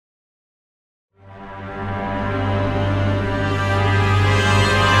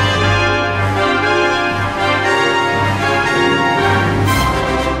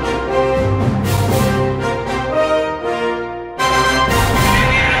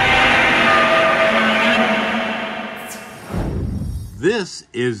This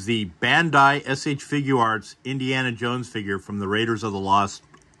is the Bandai SH Figuarts Indiana Jones figure from the Raiders of the Lost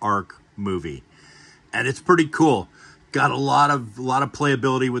Ark movie. And it's pretty cool. Got a lot of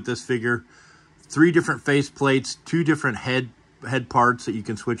playability with this figure. 3 different face plates, 2 different head parts that you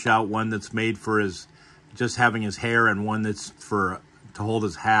can switch out. One that's made for just having his hair, and one that's to hold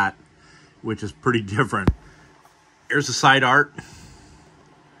his hat, which is pretty different. Here's the side art.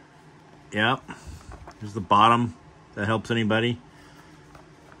 Yep. Here's the bottom. That helps anybody.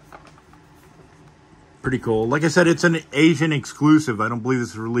 Pretty cool. Like I said, it's an Asian exclusive. I don't believe this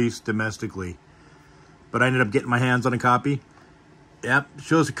is released domestically, but I ended up getting my hands on a copy. Yep,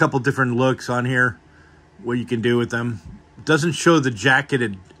 shows a couple different looks on here, what you can do with them. It doesn't show the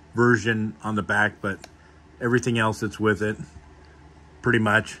jacketed version on the back, but everything else that's with it, pretty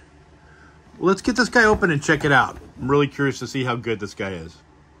much. Well, let's get this guy open and check it out. I'm really curious to see how good this guy is.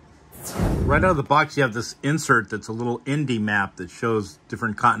 Right out of the box, you have this insert that's a little indie map that shows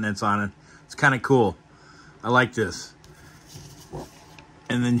different continents on it. It's kind of cool. I like this.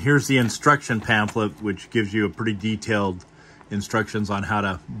 And then here's the instruction pamphlet, which gives you a pretty detailed instructions on how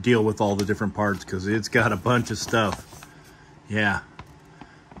to deal with all the different parts, because it's got a bunch of stuff. Yeah.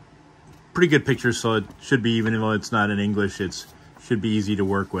 Pretty good pictures, so it should be, even though it's not in English, it should be easy to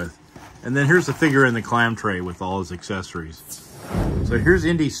work with. And then here's the figure in the clam tray with all his accessories. So here's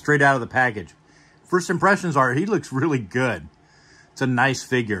Indy straight out of the package. First impressions are he looks really good. It's a nice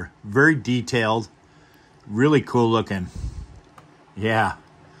figure. Very detailed. Really cool looking. Yeah.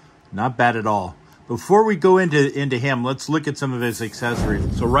 Not bad at all. Before we go into him, let's look at some of his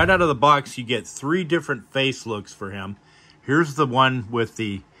accessories. So right out of the box, you get 3 different face looks for him. Here's the one with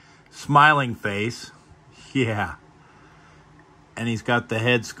the smiling face. Yeah. And he's got the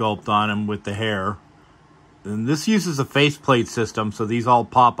head sculpt on him with the hair. And this uses a faceplate system, so these all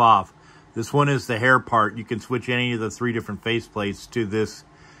pop off. This one is the hair part. You can switch any of the 3 different faceplates to this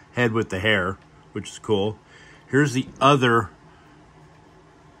head with the hair, which is cool. Here's the other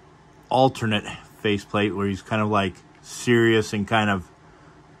alternate faceplate where he's kind of like serious and kind of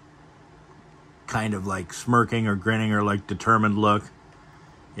like smirking or grinning or like determined look.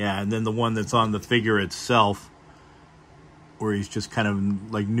 Yeah, and then the one that's on the figure itself, where he's just kind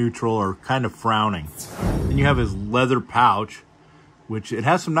of like neutral or kind of frowning. Then you have his leather pouch, which it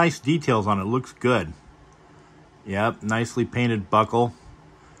has some nice details on it. Looks good. Yep, nicely painted buckle.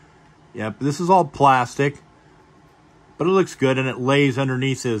 Yep, this is all plastic, but it looks good, and it lays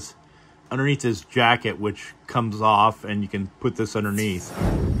underneath his jacket, which comes off, and you can put this underneath.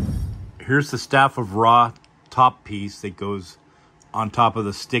 Here's the Staff of Ra top piece that goes on top of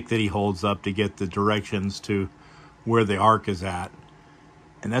the stick that he holds up to get the directions to where the ark is at.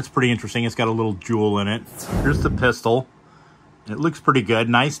 And that's pretty interesting. It's got a little jewel in it. Here's the pistol. It looks pretty good.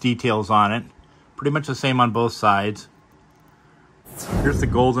 Nice details on it. Pretty much the same on both sides. Here's the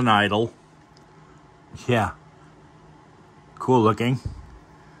golden idol. Yeah. Cool looking.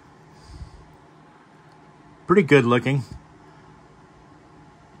 Pretty good looking.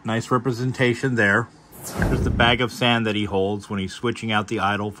 Nice representation there. Here's the bag of sand that he holds when he's switching out the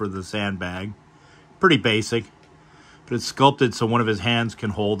idol for the sandbag. Pretty basic, but it's sculpted so one of his hands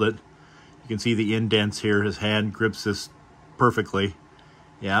can hold it. You can see the indents here. His hand grips this perfectly.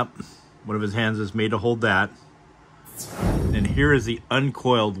 Yep, one of his hands is made to hold that. And here is the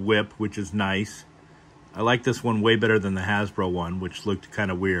uncoiled whip, which is nice. I like this one way better than the Hasbro one, which looked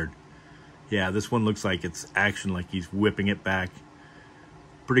kind of weird. Yeah, this one looks like it's action, like he's whipping it back.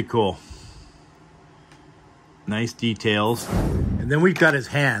 Pretty cool. Nice details. And then we've got his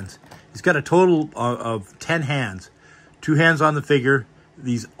hands. He's got a total of 10 hands. 2 hands on the figure.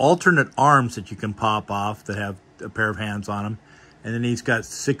 These alternate arms that you can pop off that have a pair of hands on them. And then he's got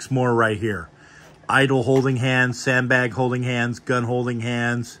 6 more right here. Idol holding hands, sandbag holding hands, gun holding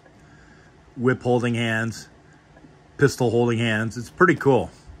hands, whip holding hands, pistol holding hands. It's pretty cool.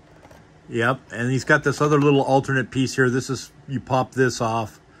 Yep, and he's got this other little alternate piece here. This is, you pop this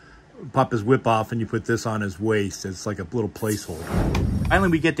off, pop his whip off, and you put this on his waist. It's like a little placeholder.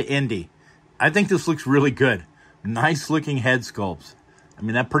 Finally, we get to Indy. I think this looks really good. Nice looking head sculpts. I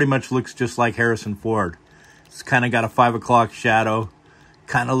mean, that pretty much looks just like Harrison Ford. It's kind of got a 5 o'clock shadow.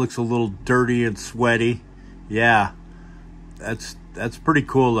 Kind of looks a little dirty and sweaty. Yeah, that's pretty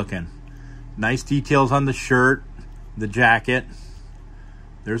cool looking. Nice details on the shirt, the jacket.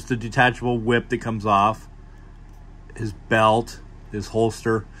 There's the detachable whip that comes off. His belt, his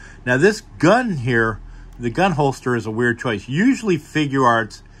holster. Now this gun here, the gun holster is a weird choice. Usually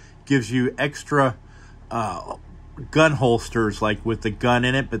Figuarts gives you extra gun holsters like with the gun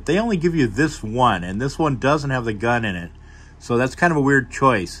in it, but they only give you this one, and this one doesn't have the gun in it. So that's kind of a weird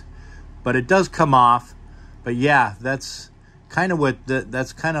choice. But it does come off. But yeah, that's kind of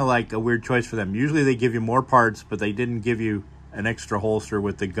that's kind of like a weird choice for them. Usually they give you more parts, but they didn't give you an extra holster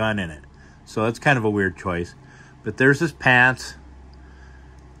with the gun in it. So that's kind of a weird choice. But there's his pants.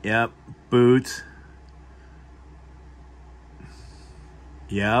 Yep. Boots.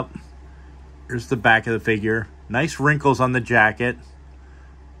 Yep. Here's the back of the figure. Nice wrinkles on the jacket.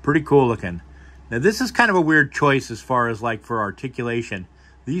 Pretty cool looking. Now this is kind of a weird choice as far as like for articulation.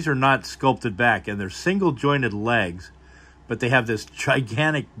 These are not sculpted back, and they're single jointed legs, but they have this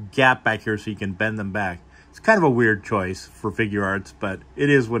gigantic gap back here so you can bend them back. It's kind of a weird choice for Figuarts, but it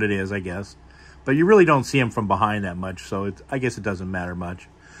is what it is, I guess. But you really don't see them from behind that much, so I guess it doesn't matter much.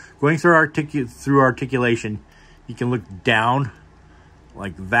 Going through articulation, you can look down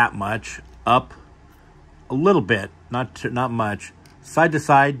like that much, up a little bit, not much, side to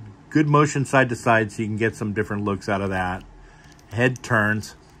side, good motion side to side, so you can get some different looks out of that. Head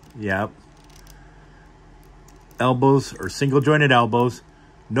turns, yep. Elbows or single jointed elbows.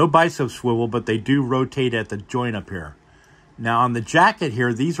 No bicep swivel, but they do rotate at the joint up here. Now on the jacket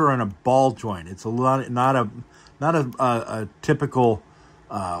here, these are on a ball joint. It's not a typical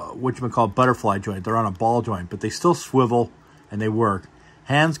butterfly joint. They're on a ball joint, but they still swivel and they work.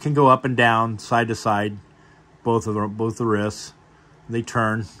 Hands can go up and down, side to side, both the wrists. They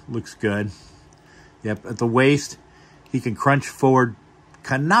turn, looks good. Yep, at the waist, he can crunch forward,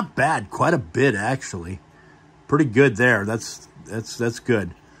 kind of not bad, quite a bit actually. Pretty good there. That's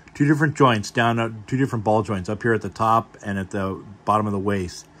good. Two different joints down, two different ball joints up here at the top and at the bottom of the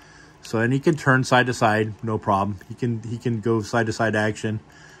waist. So, and he can turn side to side, no problem. He can go side to side action,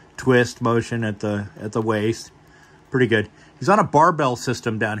 twist motion at the waist. Pretty good. He's on a barbell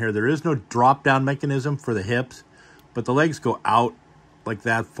system down here. There is no drop down mechanism for the hips, but the legs go out like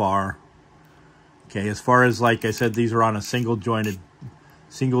that far. Okay, as far as, like I said, these are on a single jointed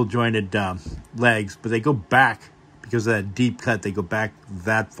legs, but they go back because of that deep cut. They go back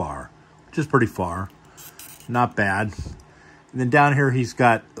that far, which is pretty far. Not bad. And then down here, he's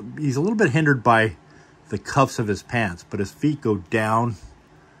a little bit hindered by the cuffs of his pants, but his feet go down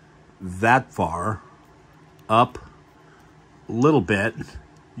that far, up a little bit.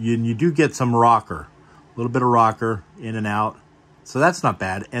 You do get some rocker, a little bit of rocker in and out. So that's not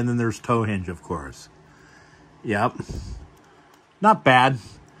bad. And then there's toe hinge, of course. Yep. Not bad.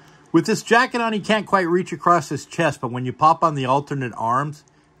 With this jacket on, he can't quite reach across his chest, but when you pop on the alternate arms,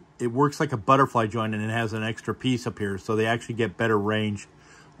 it works like a butterfly joint, and it has an extra piece up here, so they actually get better range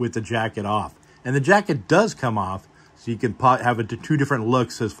with the jacket off. And the jacket does come off, so you can have two different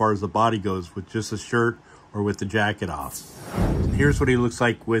looks as far as the body goes, with just a shirt or with the jacket off. And here's what he looks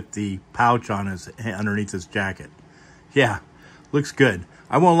like with the pouch on underneath his jacket. Yeah. Looks good.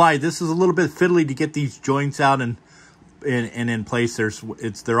 I won't lie, this is a little bit fiddly to get these joints out and in place.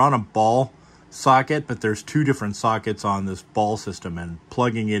 They're on a ball socket, but there's two different sockets on this ball system, and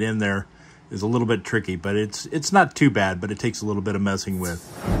plugging it in there is a little bit tricky, but it's not too bad, but it takes a little bit of messing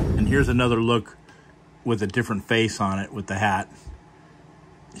with. And here's another look with a different face on it with the hat.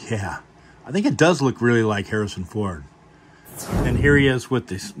 Yeah, I think it does look really like Harrison Ford. And here he is with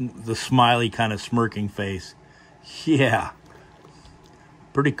the smiley kind of smirking face. Yeah.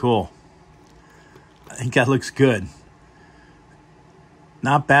 Pretty cool. I think that looks good.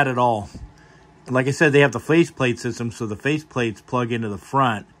 Not bad at all. Like I said, they have the faceplate system, so the faceplates plug into the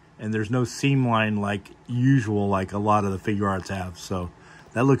front, and there's no seam line like usual, like a lot of the Figuarts have. So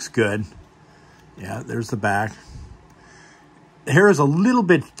that looks good. Yeah, there's the back. The hair is a little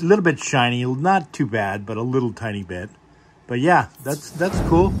bit shiny, not too bad, but a little tiny bit. But yeah, that's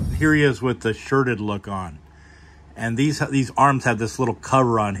cool. Here he is with the shirted look on. And these arms have this little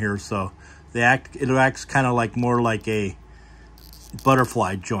cover on here, so it acts kind of more like a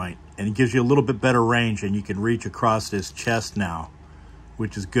butterfly joint, and it gives you a little bit better range, and you can reach across his chest now,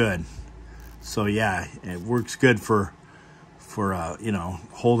 which is good. So yeah, it works good for you know,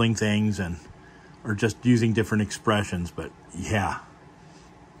 holding things or just using different expressions. But yeah,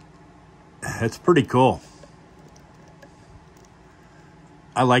 it's pretty cool.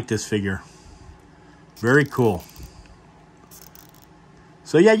 I like this figure. Very cool.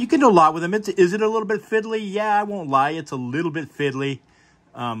 So yeah, you can do a lot with him. Is it a little bit fiddly? Yeah, I won't lie. It's a little bit fiddly.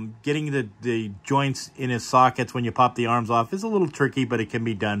 Getting the joints in his sockets when you pop the arms off is a little tricky, but it can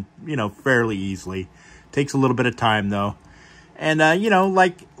be done, you know, fairly easily. Takes a little bit of time though. And you know,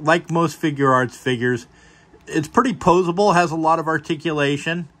 like most Figuarts figures, it's pretty posable, has a lot of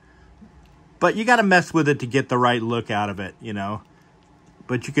articulation, but you got to mess with it to get the right look out of it, you know.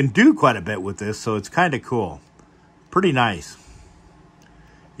 But you can do quite a bit with this, so it's kind of cool. Pretty nice.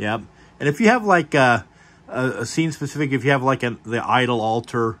 Yep. And if you have like a scene specific, if you have like the idol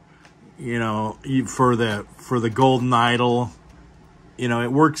altar, you know, for the golden idol, you know,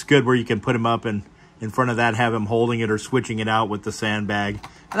 it works good where you can put him up and in front of that have him holding it or switching it out with the sandbag.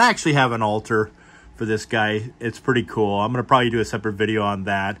 And I actually have an altar for this guy. It's pretty cool. I'm going to probably do a separate video on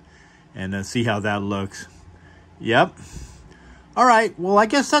that and see how that looks. Yep. All right. Well, I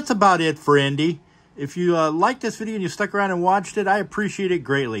guess that's about it for Indy. If you liked this video and you stuck around and watched it, I appreciate it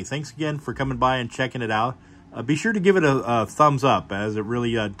greatly. Thanks again for coming by and checking it out. Be sure to give it a thumbs up, as it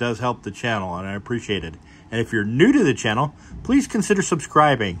really does help the channel, and I appreciate it. And if you're new to the channel, please consider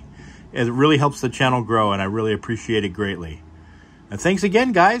subscribing, as it really helps the channel grow, and I really appreciate it greatly. And thanks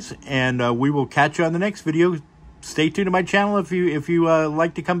again, guys, and we will catch you on the next video. Stay tuned to my channel if you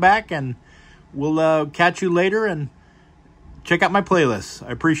like to come back, and we'll catch you later, and check out my playlists.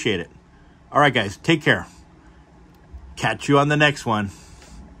 I appreciate it. All right, guys, take care. Catch you on the next one.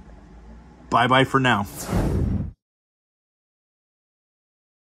 Bye-bye for now.